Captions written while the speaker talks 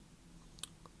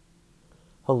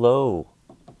Hello,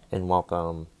 and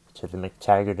welcome to the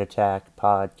McTaggart Attack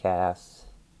podcast.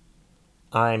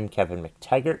 I'm Kevin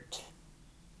McTaggart,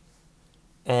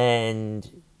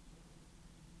 and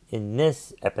in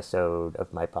this episode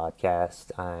of my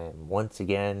podcast, I'm once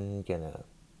again gonna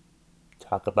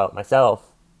talk about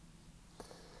myself.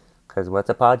 Because what's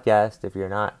a podcast if you're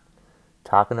not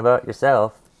talking about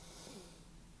yourself?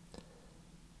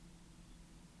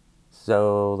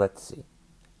 So let's see.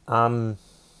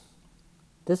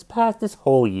 This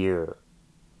whole year,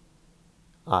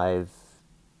 I've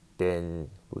been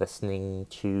listening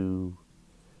to,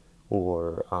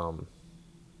 or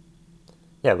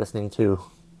listening to.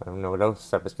 I don't know what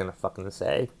else I was gonna fucking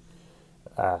say.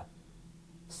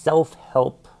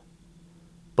 Self-help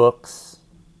books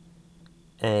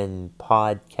and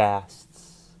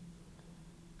podcasts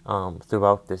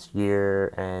throughout this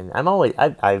year, and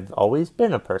I've always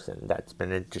been a person that's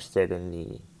been interested in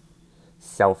the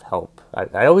self-help.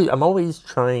 I'm always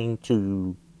trying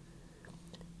to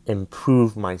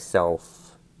improve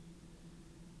myself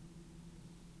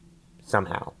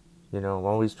somehow. I'm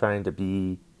always trying to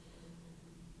be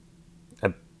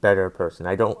a better person.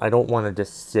 I don't want to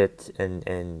just sit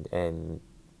and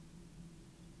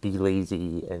be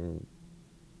lazy and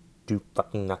do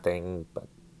fucking nothing.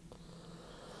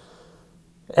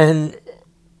 And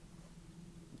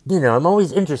I'm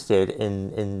always interested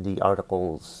in the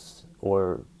articles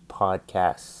or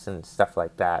podcasts and stuff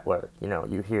like that where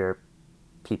you hear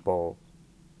people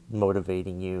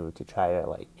motivating you to try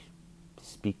to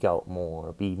speak out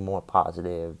more, be more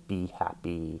positive, be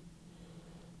happy,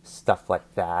 stuff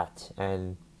like that.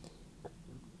 And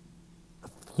a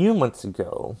few months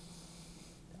ago,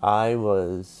 I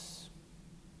was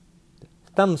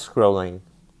thumb scrolling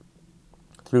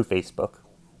through Facebook,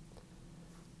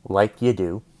 like you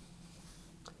do,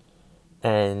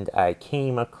 and I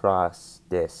came across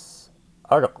this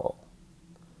article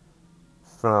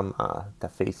from the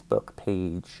Facebook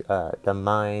page, The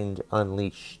Mind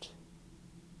Unleashed.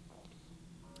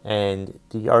 And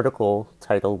the article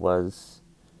title was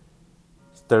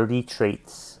 30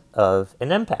 Traits of an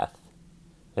Empath.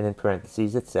 And in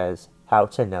parentheses it says, How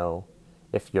to Know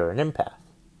If You're an Empath.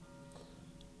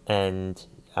 And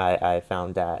I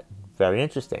found that very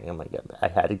interesting. I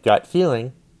had a gut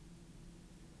feeling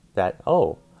that,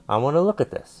 I want to look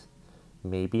at this.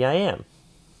 Maybe I am.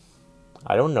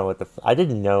 I don't know I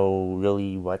didn't know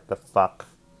really what the fuck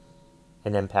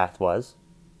an empath was.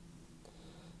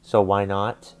 So why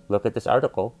not look at this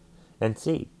article and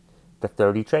see the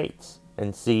 30 traits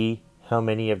and see how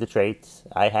many of the traits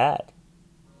I had.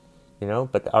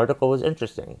 But the article was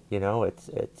interesting.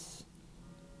 It's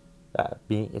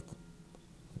being it's,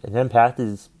 an empath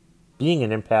is being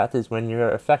an empath is when you're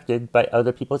affected by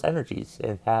other people's energies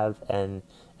and have an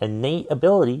innate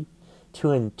ability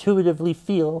to intuitively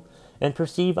feel and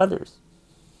perceive others.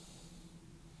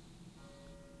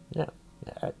 Yeah,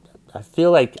 I feel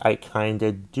like I kind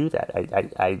of do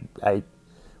that.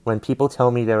 When people tell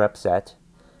me they're upset,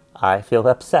 I feel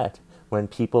upset. When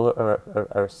people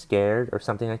are scared or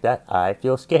something like that, I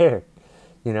feel scared.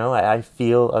 I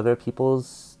feel other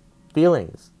people's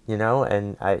feelings,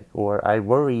 and I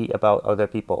worry about other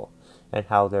people and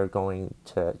how they're going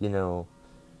to,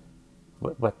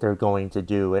 what they're going to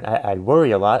do. And I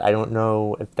worry a lot. I don't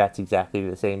know if that's exactly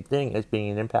the same thing as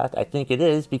being an empath. I think it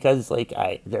is because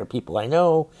there are people I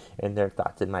know and their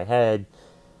thoughts in my head.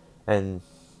 And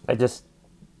I just,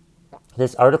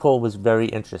 this article was very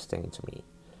interesting to me.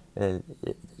 And,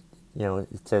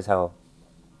 it says how,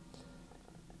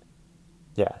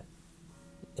 yeah.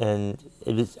 And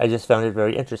I just found it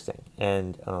very interesting.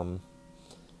 And,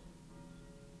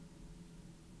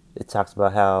 it talks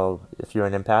about how if you're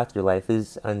an empath, your life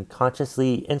is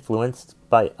unconsciously influenced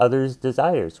by others'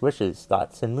 desires, wishes,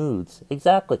 thoughts, and moods.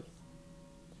 Exactly.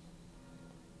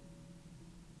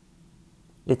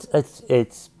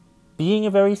 It's being a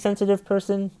very sensitive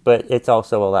person, but it's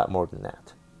also a lot more than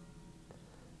that.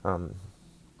 Um,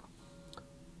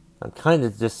 I'm kind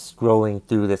of just scrolling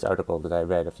through this article that I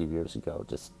read a few years ago,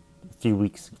 just a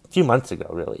few months ago,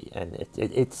 really, and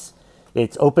it's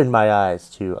opened my eyes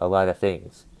to a lot of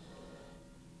things.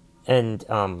 And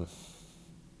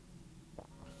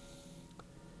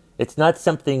it's not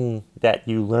something that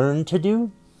you learn to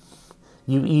do.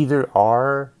 You either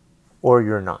are or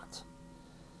you're not.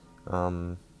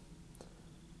 Um,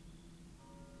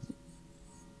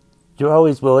 you're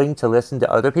always willing to listen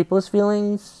to other people's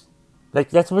feelings.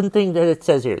 That's one thing that it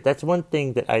says here. That's one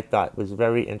thing that I thought was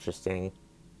very interesting.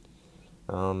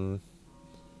 Um,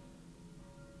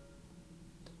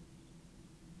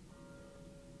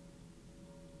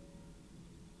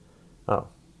 oh,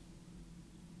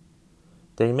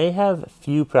 They may have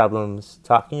few problems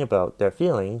talking about their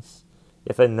feelings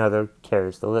if another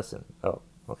cares to listen. Oh,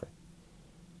 okay.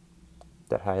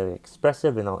 They're highly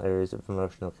expressive in all areas of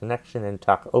emotional connection and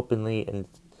talk openly and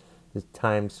at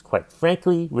times quite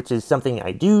frankly, which is something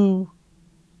I do.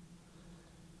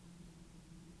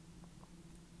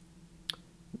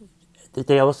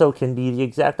 They also can be the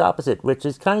exact opposite, which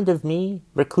is kind of me,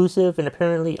 reclusive and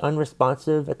apparently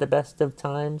unresponsive at the best of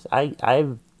times.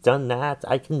 I've done that.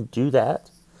 I can do that.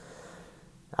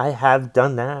 I have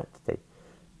done that.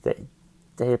 They,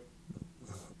 they,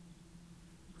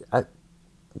 I,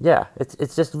 yeah,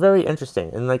 it's just very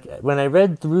interesting. And like when I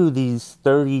read through these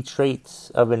 30 traits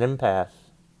of an empath,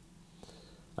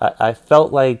 I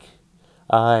felt like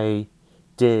I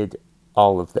did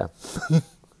all of them.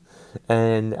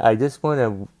 And I just want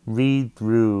to read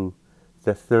through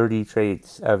the 30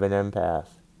 traits of an empath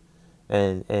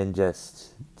and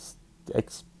just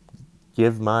ex-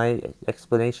 give my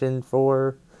explanation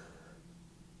for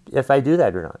if I do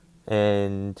that or not.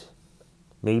 And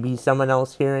maybe someone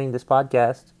else hearing this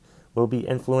podcast will be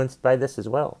influenced by this as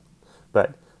well.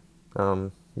 But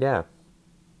yeah,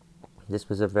 this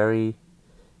was a very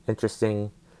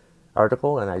interesting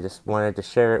article, and I just wanted to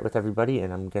share it with everybody.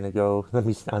 And I'm gonna go.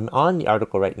 I'm on the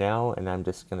article right now, and I'm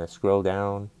just gonna scroll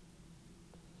down,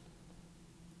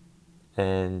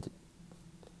 and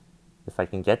if I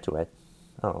can get to it.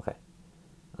 Oh, okay.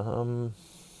 Um,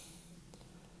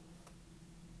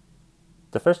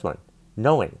 the first one,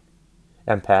 knowing.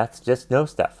 Empaths just know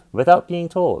stuff without being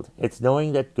told. It's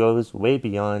knowing that goes way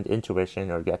beyond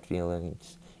intuition or gut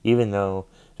feelings, even though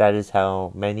that is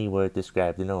how many would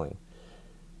describe the knowing.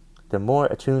 The more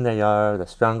attuned they are, the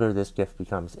stronger this gift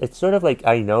becomes. It's sort of like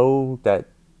I know that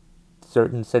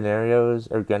certain scenarios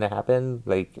are gonna happen.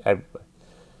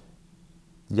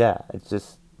 Yeah, it's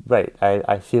just right.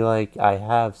 I feel like I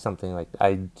have something like that.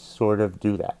 I sort of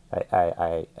do that.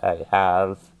 I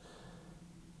have,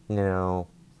 you know,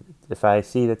 if I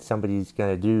see that somebody's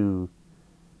gonna do,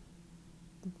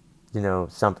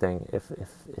 something, if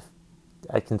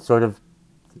I can sort of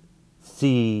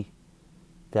see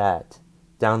that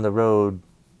down the road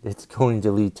it's going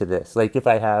to lead to this. Like if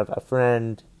I have a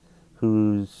friend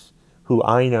who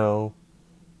I know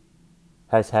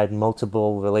has had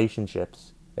multiple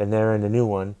relationships and they're in a new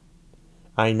one,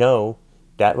 I know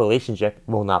that relationship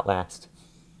will not last.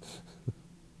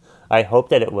 I hope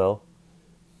that it will.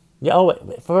 Yeah,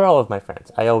 for all of my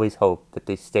friends, I always hope that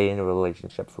they stay in a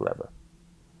relationship forever.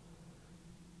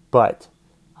 But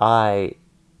I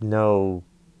know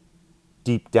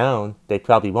deep down they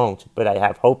probably won't, but I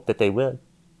have hope that they will.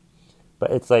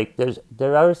 But it's like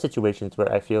there are situations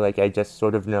where I feel like I just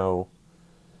sort of know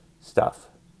stuff.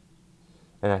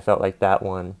 And I felt like that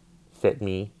one fit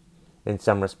me in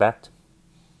some respect.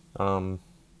 Um,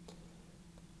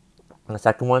 the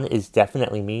second one is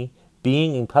definitely me.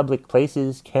 Being in public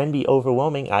places can be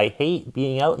overwhelming. I hate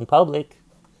being out in public.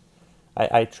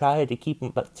 I try to keep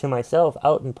to myself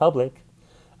out in public.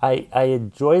 I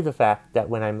enjoy the fact that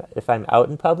if I'm out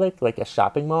in public, like a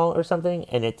shopping mall or something,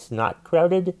 and it's not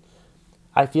crowded,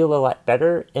 I feel a lot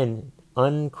better in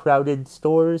uncrowded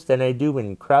stores than I do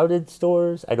in crowded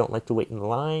stores. I don't like to wait in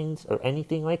lines or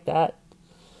anything like that.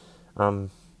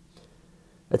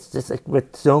 It's just like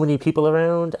with so many people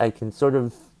around, I can sort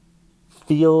of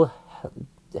feel,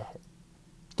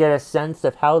 get a sense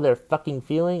of how they're fucking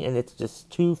feeling, and it's just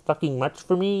too fucking much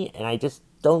for me, and I just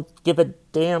don't give a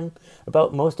damn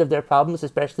about most of their problems,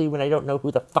 especially when I don't know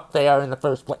who the fuck they are in the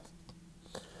first place.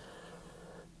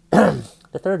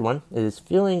 The third one is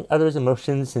feeling others'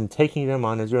 emotions and taking them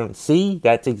on as your own. See,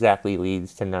 that exactly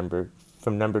leads to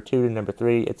from number 2 to number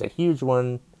 3. It's a huge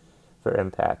one for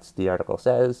empaths. The article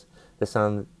says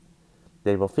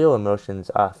they will feel emotions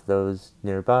off those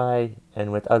nearby,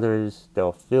 and with others,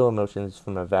 they'll feel emotions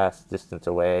from a vast distance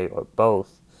away, or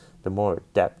both. The more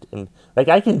depth, and like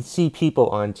I can see people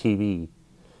on TV,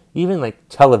 even like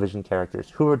television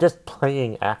characters who are just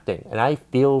playing acting, and I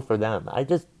feel for them. I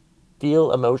just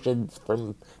feel emotions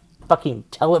from fucking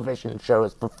television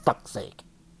shows, for fuck's sake.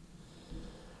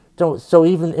 So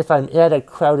even if I'm at a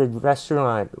crowded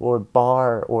restaurant or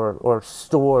bar or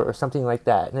store or something like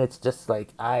that, and it's just like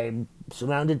I'm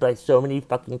surrounded by so many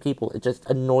fucking people, it just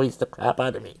annoys the crap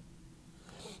out of me.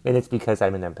 And it's because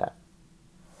I'm an empath.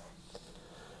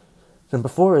 Number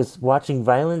 4 is watching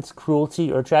violence,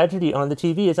 cruelty, or tragedy on the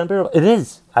TV is unbearable. It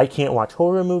is. I can't watch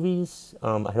horror movies.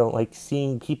 I don't like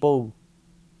seeing people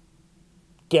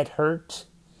get hurt,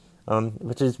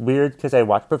 which is weird because I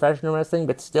watch professional wrestling,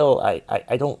 but still,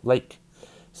 I don't like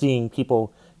seeing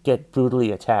people get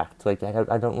brutally attacked. Like,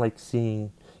 I don't like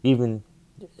seeing, even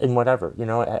in whatever,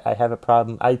 I have a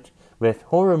problem. With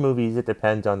horror movies, it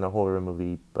depends on the horror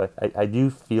movie, but I do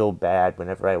feel bad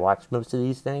whenever I watch most of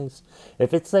these things.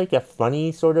 If it's like a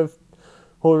funny sort of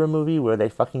horror movie where they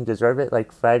fucking deserve it,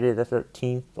 like Friday the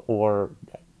 13th or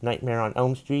Nightmare on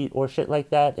Elm Street or shit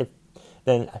like that,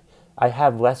 then I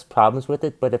have less problems with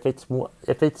it. But if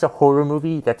it's a horror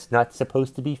movie that's not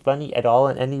supposed to be funny at all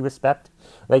in any respect,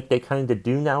 like they kind of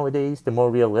do nowadays, the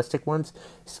more realistic ones,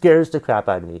 scares the crap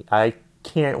out of me. I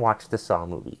can't watch the Saw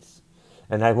movies,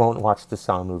 and I won't watch the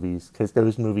Saw movies because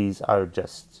those movies are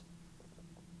just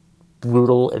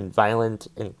brutal and violent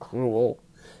and cruel,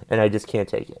 and I just can't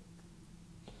take it.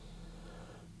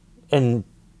 And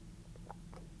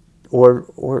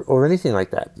or anything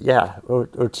like that. Yeah, or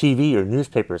TV or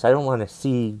newspapers. I don't want to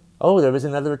see, oh, there was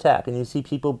another attack, and you see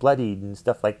people bloodied and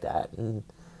stuff like that. And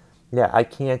yeah, I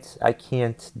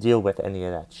can't deal with any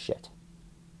of that shit.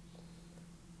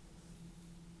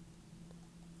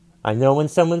 I know when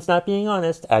someone's not being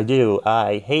honest. I do.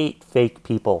 I hate fake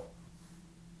people.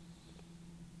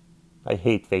 I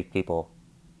hate fake people.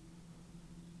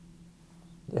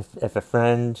 If a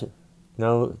friend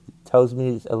tells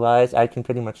me lies, I can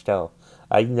pretty much tell.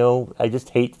 I know. I just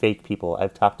hate fake people.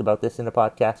 I've talked about this in a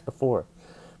podcast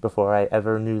before I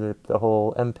ever knew the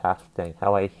whole empath thing.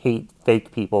 How I hate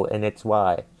fake people, and it's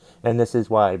why. And this is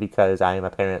why, because I am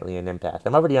apparently an empath.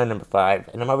 I'm already on number 5,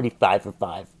 and I'm already 5 for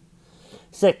 5.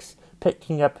 6,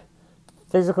 picking up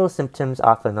physical symptoms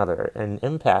off another. An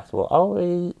empath will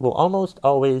almost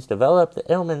always develop the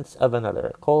ailments of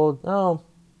another. Cold. Oh,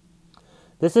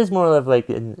 this is more of like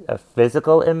a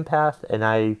physical empath, and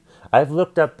I've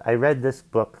looked up. I read this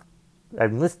book.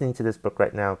 I'm listening to this book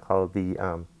right now called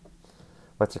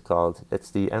what's it called?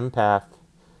 It's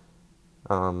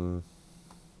um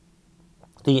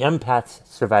the Empath's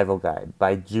Survival Guide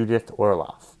by Judith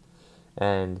Orloff,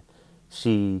 and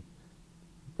she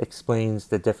explains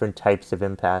the different types of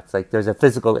empaths. Like there's a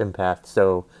physical empath,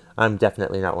 so I'm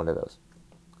definitely not one of those.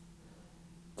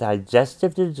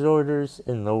 Digestive disorders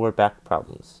and lower back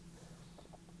problems.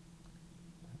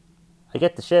 I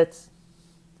get the shits,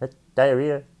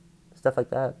 diarrhea, stuff like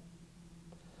that.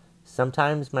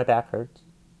 Sometimes my back hurts.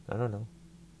 I don't know.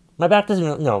 My back doesn't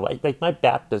really, no, like my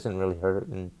back doesn't really hurt,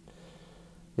 and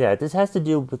yeah, this has to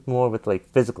do with more with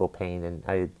like physical pain,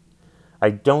 and I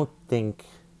don't think,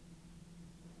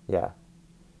 yeah,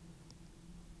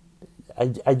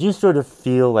 I do sort of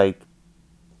feel like,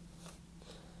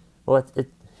 well,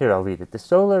 here I'll read it. The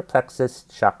solar plexus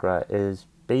chakra is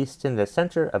based in the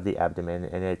center of the abdomen,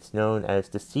 and it's known as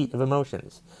the seat of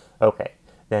emotions. Okay,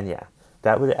 then yeah,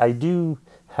 I do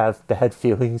have bad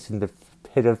feelings in the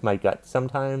pit of my gut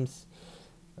sometimes,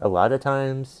 a lot of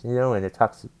times, and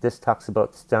this talks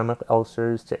about stomach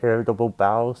ulcers to irritable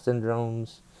bowel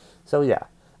syndromes. So yeah,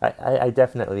 I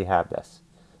definitely have this.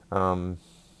 Um,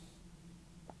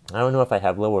 I don't know if I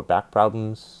have lower back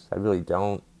problems. I really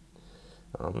don't.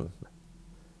 Um,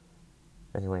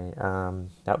 anyway,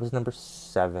 that was number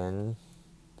 7.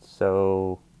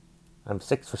 So I'm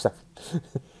 6 for 7.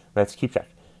 Let's keep track.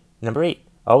 Number 8,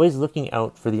 always looking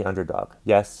out for the underdog.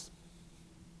 Yes,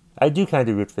 I do kind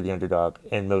of root for the underdog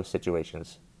in most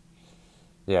situations.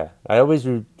 Yeah, I always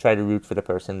try to root for the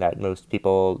person that most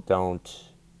people don't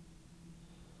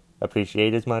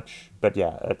appreciate as much. But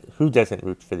yeah, who doesn't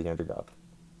root for the underdog?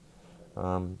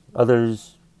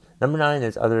 Others. Number 9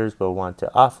 is others will want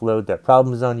to offload their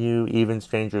problems on you, even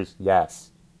strangers.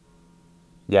 Yes.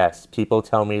 Yes, people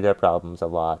tell me their problems a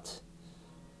lot.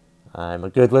 I'm a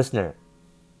good listener.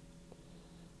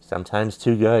 Sometimes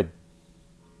too good.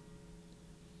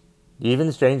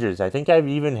 Even strangers. I think I've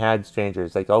even had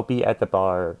strangers. Like, I'll be at the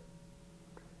bar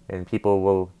and people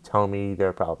will tell me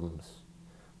their problems.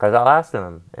 Because I'll ask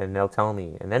them and they'll tell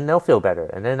me. And then they'll feel better.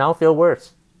 And then I'll feel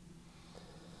worse.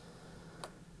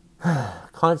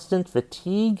 Constant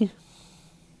fatigue.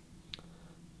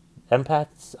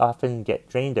 Empaths often get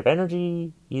drained of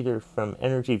energy, either from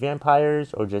energy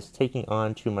vampires or just taking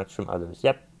on too much from others.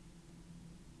 Yep.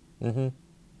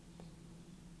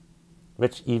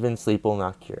 Which even sleep will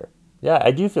not cure. Yeah,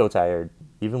 I do feel tired.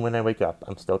 Even when I wake up,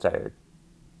 I'm still tired.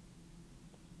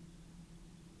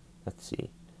 Let's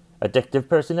see. Addictive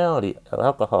personality,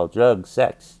 alcohol, drugs,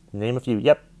 sex. Name a few.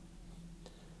 Yep.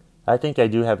 I think I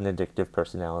do have an addictive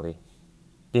personality.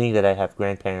 Being that I have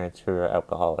grandparents who are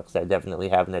alcoholics, I definitely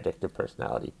have an addictive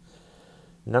personality.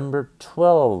 Number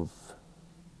 12.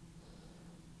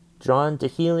 Drawn to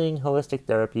healing, holistic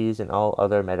therapies, and all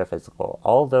other metaphysical.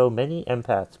 Although many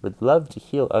empaths would love to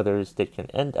heal others, they can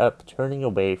end up turning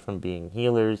away from being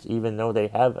healers, even though they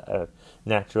have a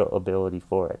natural ability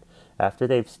for it. After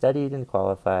they've studied and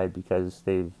qualified, because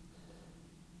they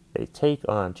take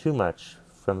on too much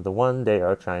from the one they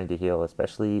are trying to heal,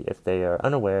 especially if they are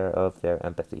unaware of their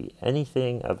empathy.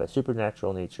 Anything of a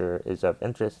supernatural nature is of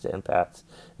interest to empaths,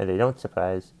 and they don't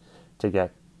surprise to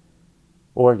get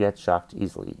shocked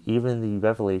easily. Even the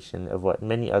revelation of what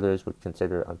many others would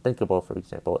consider unthinkable, for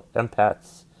example,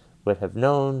 empaths would have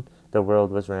known the world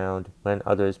was round when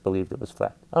others believed it was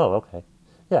flat. Oh, okay.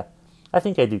 Yeah. I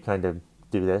think I do kind of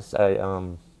do this.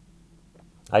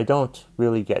 I don't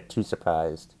really get too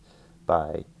surprised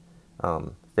by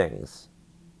things,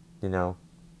 you know.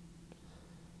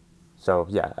 So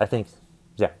yeah, I think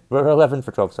we're 11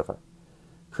 for 12 so far.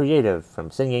 Creative,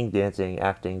 from singing, dancing,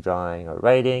 acting, drawing, or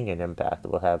writing, an empath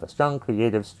will have a strong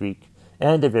creative streak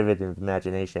and a vivid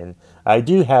imagination. I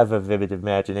do have a vivid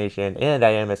imagination, and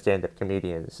I am a stand-up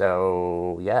comedian,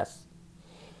 so yes.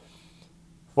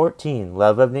 14.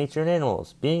 Love of nature and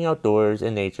animals. Being outdoors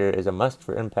in nature is a must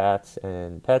for empaths,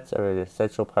 and pets are an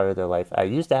essential part of their life. I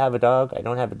used to have a dog. I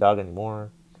don't have a dog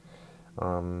anymore.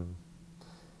 Um,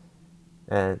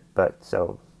 but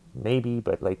so maybe,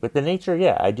 but like with the nature,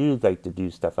 yeah, I do like to do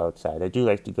stuff outside. I do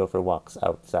like to go for walks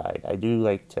outside. I do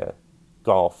like to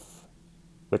golf,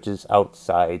 which is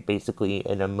outside, basically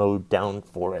in a mowed down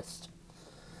forest.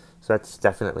 So that's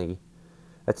definitely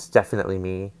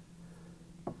me.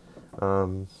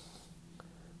 Um,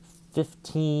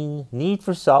 15. Need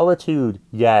for solitude.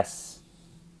 Yes.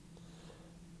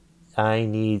 I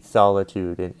need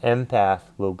solitude. An empath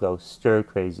will go stir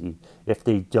crazy if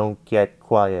they don't get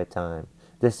quiet time.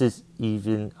 This is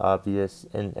even obvious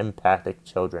in empathic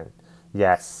children.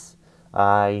 Yes,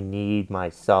 I need my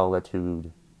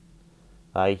solitude.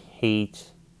 I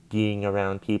hate being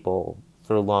around people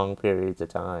for long periods of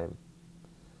time.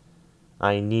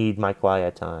 I need my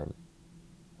quiet time.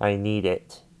 I need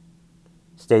it.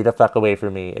 Stay the fuck away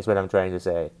from me, is what I'm trying to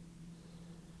say.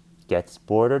 Gets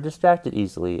bored or distracted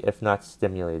easily if not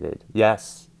stimulated.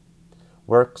 Yes.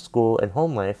 Work, school, and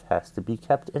home life has to be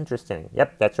kept interesting.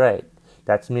 Yep, that's right.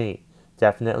 That's me.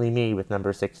 Definitely me with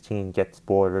number 16, gets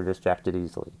bored or distracted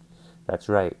easily. That's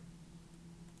right.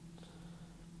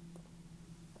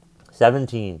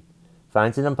 17.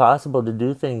 Finds it impossible to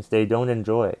do things they don't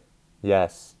enjoy.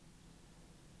 Yes.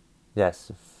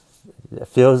 Yes. It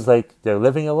feels like they're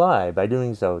living a lie by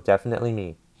doing so. Definitely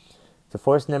me. To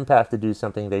force an empath to do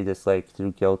something they dislike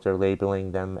through guilt or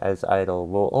labeling them as idle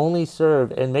will only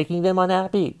serve in making them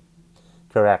unhappy.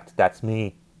 Correct, that's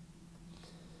me.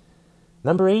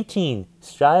 Number 18,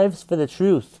 strives for the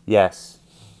truth. Yes,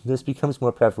 this becomes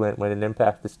more prevalent when an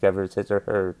empath discovers his or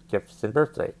her gifts and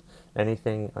birthright.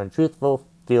 Anything untruthful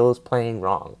feels plain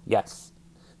wrong. Yes,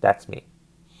 that's me.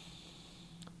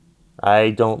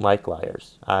 I don't like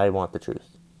liars. I want the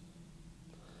truth.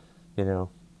 You know,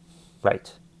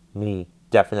 right. Me.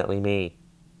 Definitely me.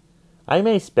 I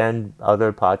may spend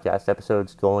other podcast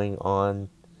episodes going on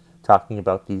talking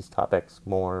about these topics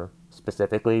more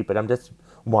specifically, but I'm just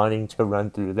wanting to run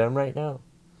through them right now.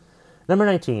 Number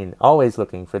 19, always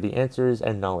looking for the answers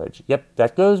and knowledge. Yep,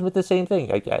 that goes with the same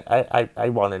thing. I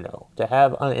want to know, to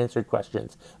have unanswered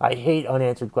questions. I hate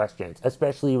unanswered questions,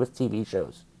 especially with TV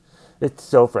shows. It's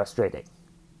so frustrating.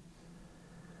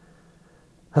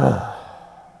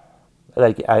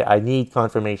 Like I need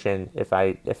confirmation if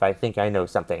I think I know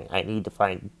something. I need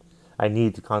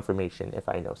the confirmation if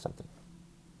I know something.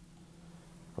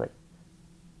 Right.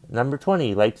 Number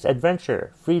 20 likes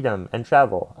adventure, freedom, and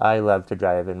travel. I love to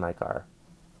drive in my car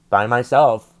by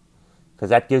myself because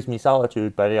that gives me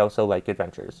solitude, but I also like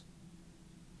adventures.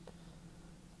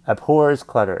 Abhors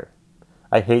clutter.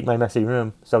 I hate my messy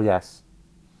room, so yes.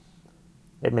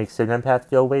 It makes an empath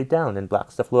feel weighed down and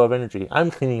blocks the flow of energy. I'm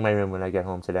cleaning my room when I get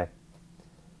home today.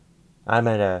 I'm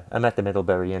at the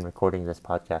Middlebury Inn recording this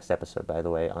podcast episode, by the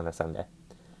way, on a Sunday.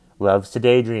 Loves to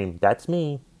daydream. That's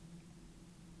me.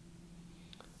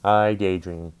 I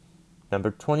daydream.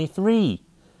 Number 23.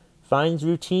 Finds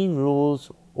routine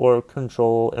rules or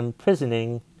control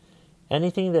imprisoning.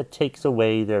 Anything that takes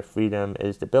away their freedom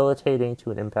is debilitating to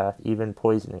an empath, even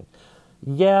poisoning.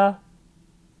 Yeah,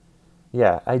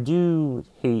 I do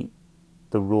hate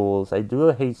the rules. I do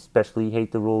especially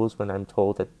hate the rules when I'm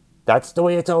told that that's the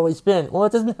way it's always been. Well,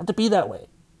 it doesn't have to be that way.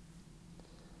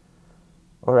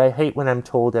 Or I hate when I'm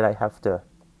told that I have to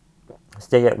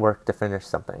stay at work to finish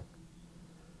something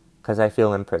because I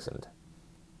feel imprisoned.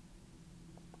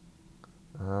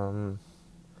 Number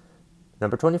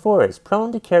 24 is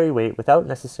prone to carry weight without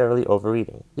necessarily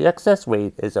overeating. The excess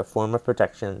weight is a form of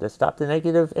protection to stop the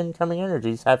negative incoming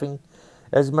energies having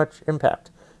as much impact.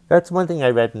 That's one thing I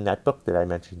read in that book that I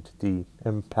mentioned, the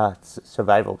Empath's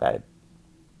Survival Guide.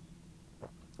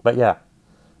 But yeah,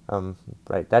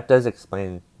 right, that does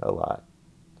explain a lot.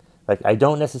 Like, I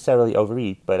don't necessarily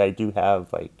overeat, but I do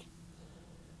have, like,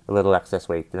 a little excess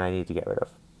weight that I need to get rid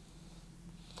of.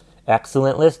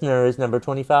 Excellent listener is number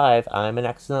 25. I'm an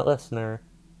excellent listener.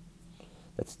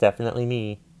 That's definitely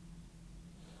me.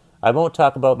 I won't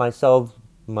talk about myself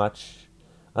much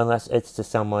unless it's to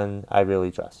someone I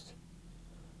really trust.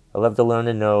 I love to learn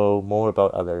and know more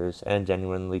about others and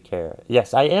genuinely care.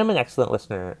 Yes, I am an excellent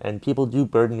listener, and people do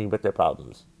burden me with their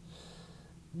problems.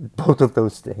 Both of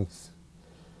those things.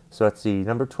 So let's see.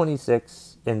 Number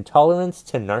 26, intolerance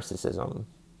to narcissism.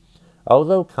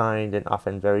 Although kind and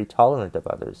often very tolerant of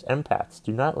others, empaths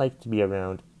do not like to be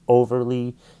around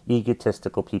overly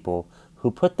egotistical people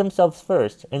who put themselves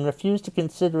first and refuse to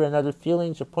consider another's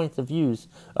feelings or points of views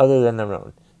other than their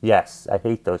own. Yes, I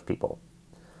hate those people.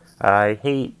 I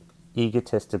hate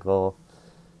egotistical,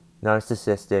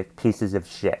 narcissistic pieces of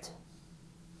shit.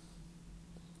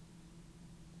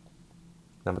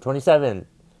 Number 27.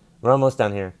 We're almost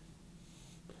done here.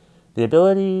 The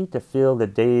ability to feel the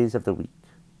days of the week.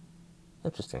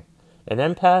 Interesting. An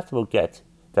empath will get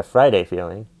the Friday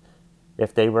feeling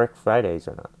if they work Fridays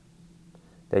or not.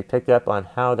 They pick up on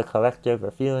how the collective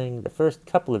are feeling the first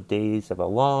couple of days of a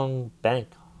long bank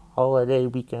holiday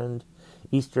weekend.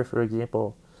 Easter, for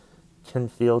example, can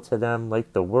feel to them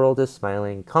like the world is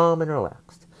smiling, calm and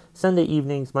relaxed. Sunday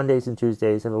evenings, Mondays and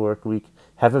Tuesdays of a work week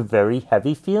have a very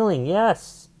heavy feeling.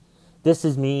 Yes, this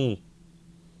is me.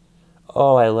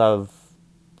 Oh, I love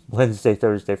Wednesday,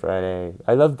 Thursday, Friday.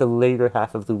 I love the later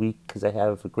half of the week because I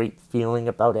have a great feeling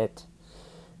about it.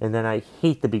 And then I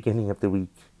hate the beginning of the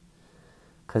week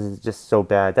because it's just so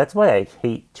bad. That's why I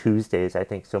hate Tuesdays, I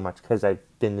think, so much, because I've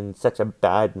been in such a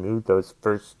bad mood those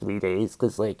first 3 days.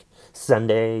 Because, like,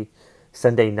 Sunday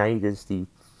night is the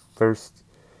first,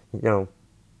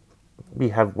 we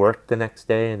have work the next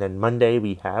day, and then Monday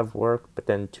we have work, but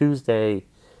then Tuesday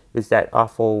is that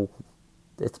awful,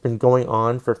 it's been going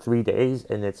on for 3 days,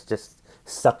 and it's just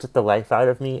sucked the life out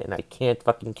of me, and I can't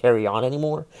fucking carry on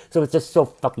anymore. So it's just so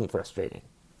fucking frustrating.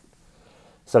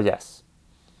 So yes.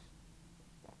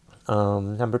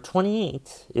 Number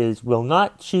 28 is will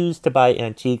not choose to buy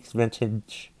antiques,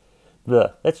 vintage.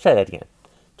 Bleh. Let's try that again.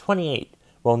 28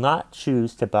 will not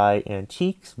choose to buy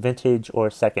antiques, vintage, or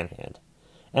secondhand.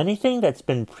 Anything that's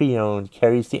been pre-owned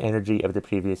carries the energy of the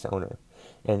previous owner.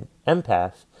 An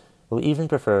empath will even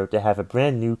prefer to have a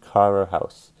brand new car or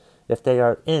house if they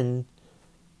are in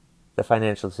the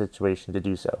financial situation to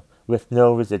do so, with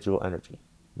no residual energy.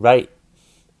 Right?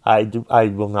 I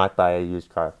will not buy a used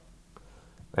car.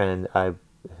 And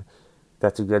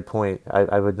that's a good point.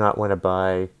 I would not want to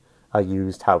buy a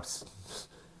used house.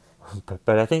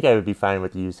 but I think I would be fine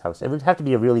with the used house. It would have to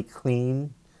be a really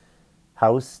clean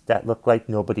house that looked like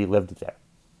nobody lived there.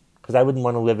 Because I wouldn't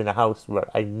want to live in a house where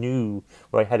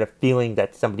I had a feeling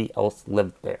that somebody else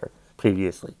lived there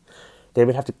previously. They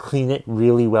would have to clean it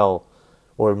really well,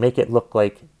 or make it look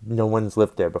like no one's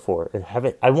lived there before. And have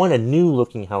it. I want a new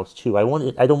looking house too. I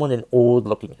don't want an old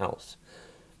looking house.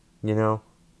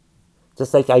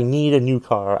 Just like I need a new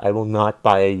car, I will not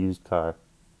buy a used car.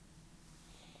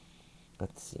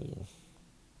 Let's see.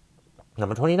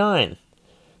 Number 29.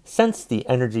 Sense the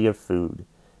energy of food.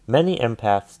 Many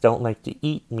empaths don't like to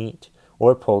eat meat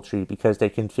or poultry because they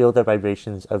can feel the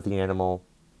vibrations of the animal.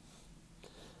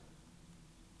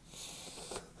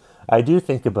 I do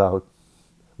think about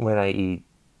when I eat.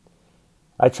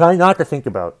 I try not to think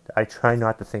about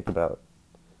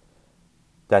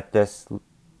that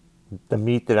the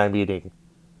meat that I'm eating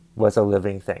was a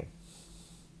living thing.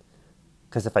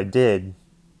 Because if I did,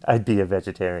 I'd be a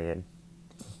vegetarian.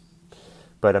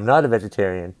 But I'm not a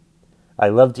vegetarian. I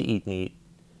love to eat meat.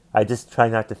 I just try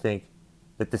not to think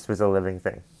that this was a living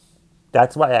thing.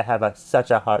 That's why I have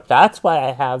such a hard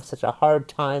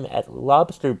time at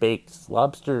lobster bakes,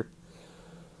 lobster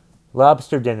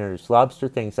dinners, lobster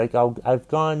things. Like I've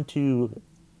gone to,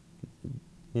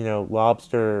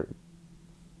 lobster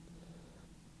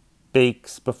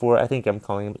bakes before. I think I'm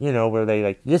calling them, where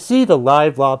they you see the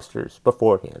live lobsters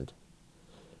beforehand,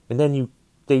 and then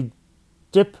they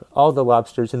dip all the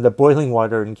lobsters in the boiling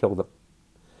water and kill them,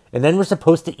 and then we're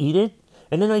supposed to eat it.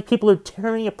 And then people are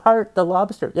tearing apart the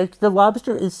lobster. The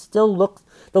lobster still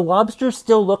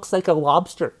looks like a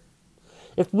lobster.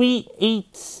 If we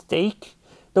ate steak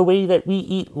the way that we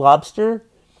eat lobster,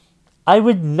 I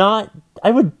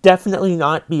would definitely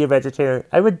not be a vegetarian.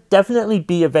 I would definitely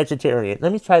be a vegetarian.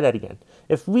 Let me try that again.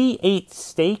 If we ate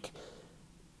steak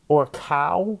or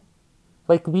cow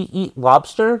like we eat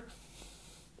lobster,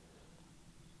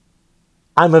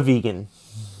 I'm a vegan,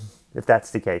 if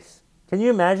that's the case. Can you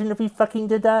imagine if we fucking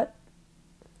did that?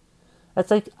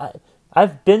 That's like,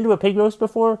 I've been to a pig roast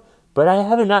before, but I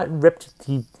have not ripped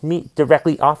the meat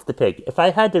directly off the pig. If I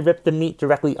had to rip the meat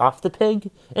directly off the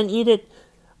pig and eat it,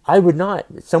 I would not.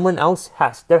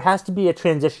 There has to be a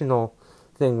transitional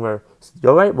thing where,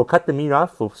 all right, we'll cut the meat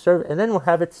off, we'll serve, and then we'll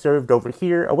have it served over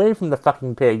here, away from the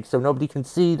fucking pig, so nobody can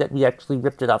see that we actually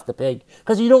ripped it off the pig.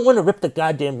 Because you don't want to rip the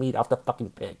goddamn meat off the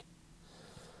fucking pig.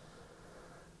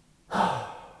 I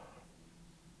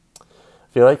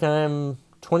feel like I'm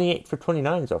 28 for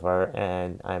 29 so far,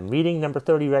 and I'm reading number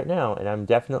 30 right now, and I'm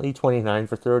definitely 29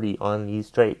 for 30 on these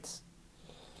traits.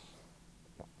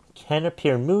 Can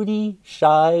appear moody,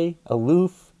 shy,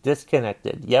 aloof,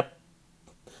 disconnected. Yep,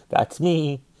 that's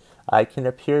me. I can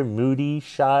appear moody,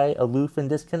 shy, aloof, and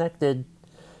disconnected.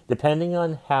 Depending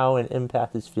on how an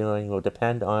empath is feeling will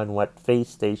depend on what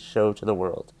face they show to the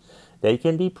world. They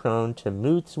can be prone to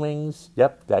mood swings.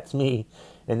 Yep, that's me.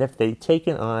 And if they've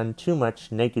taken on too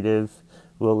much negative,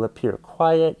 will appear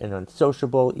quiet and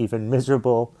unsociable, even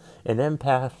miserable. An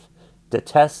empath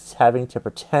detests having to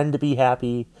pretend to be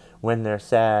happy when they're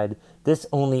sad. This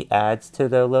only adds to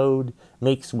their load,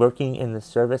 makes working in the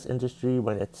service industry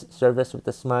when it's service with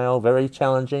a smile very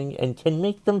challenging, and can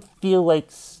make them feel like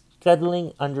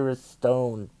scuttling under a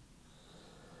stone.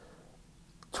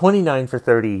 29 for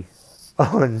 30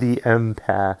 on the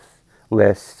empath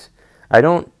list. I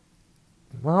don't,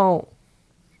 well,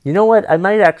 you know what? I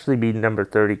might actually be number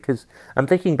 30 because I'm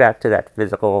thinking back to that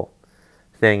physical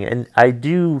thing, and I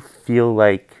do feel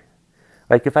like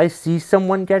if I see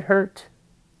someone get hurt,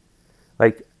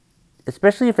 like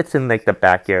especially if it's in like the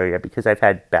back area, because I've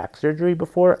had back surgery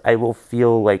before, I will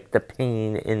feel like the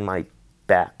pain in my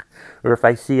back. Or if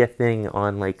I see a thing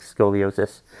on like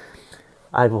scoliosis,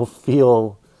 I will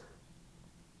feel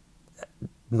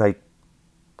like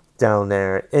down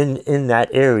there in that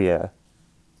area,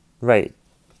 right,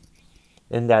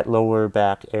 in that lower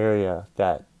back area,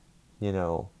 that, you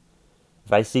know,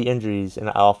 if I see injuries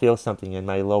and I'll feel something in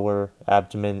my lower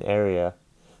abdomen area,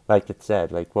 like it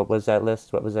said, like what was that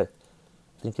list? What was it?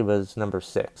 I think it was number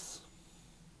 6.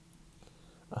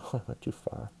 Oh, I went too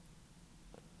far.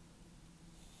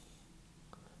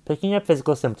 Picking up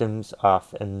physical symptoms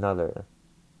off another.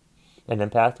 An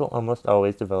empath will almost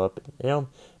always develop,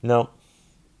 no,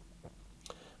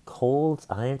 colds,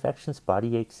 eye infections,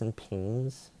 body aches, and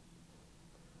pains.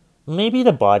 Maybe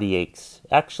the body aches.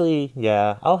 Actually,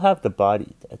 yeah, I'll have the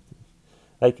body.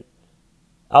 Like,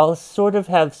 I'll sort of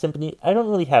have sympathy. I don't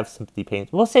really have sympathy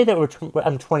pains. We'll say that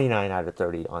I'm 29 out of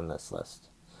 30 on this list.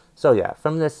 So yeah,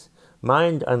 from this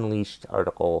Mind Unleashed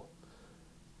article,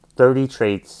 30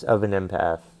 traits of an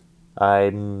empath.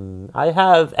 I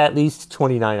have at least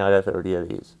 29 out of 30 of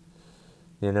these.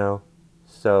 You know?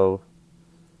 So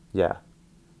yeah.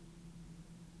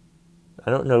 I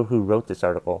don't know who wrote this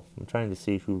article. I'm trying to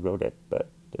see who wrote it,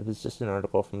 but it was just an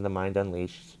article from the Mind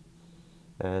Unleashed.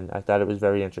 And I thought it was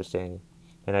very interesting.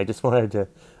 And I just wanted to,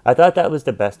 I thought that was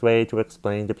the best way to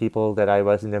explain to people that I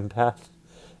was an empath,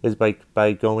 is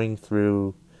by going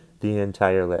through the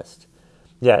entire list.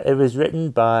 Yeah, it was written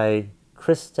by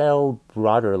Christelle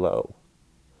Broderlow,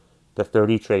 the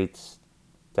 30 traits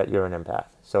that you're an empath.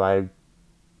 So I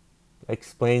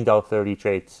explained all 30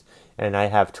 traits, and I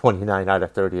have 29 out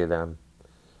of 30 of them.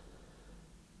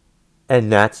 And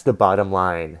that's the bottom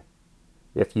line.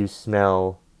 If you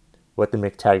smell what the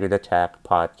McTaggart Attack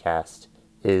podcast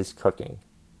is cooking.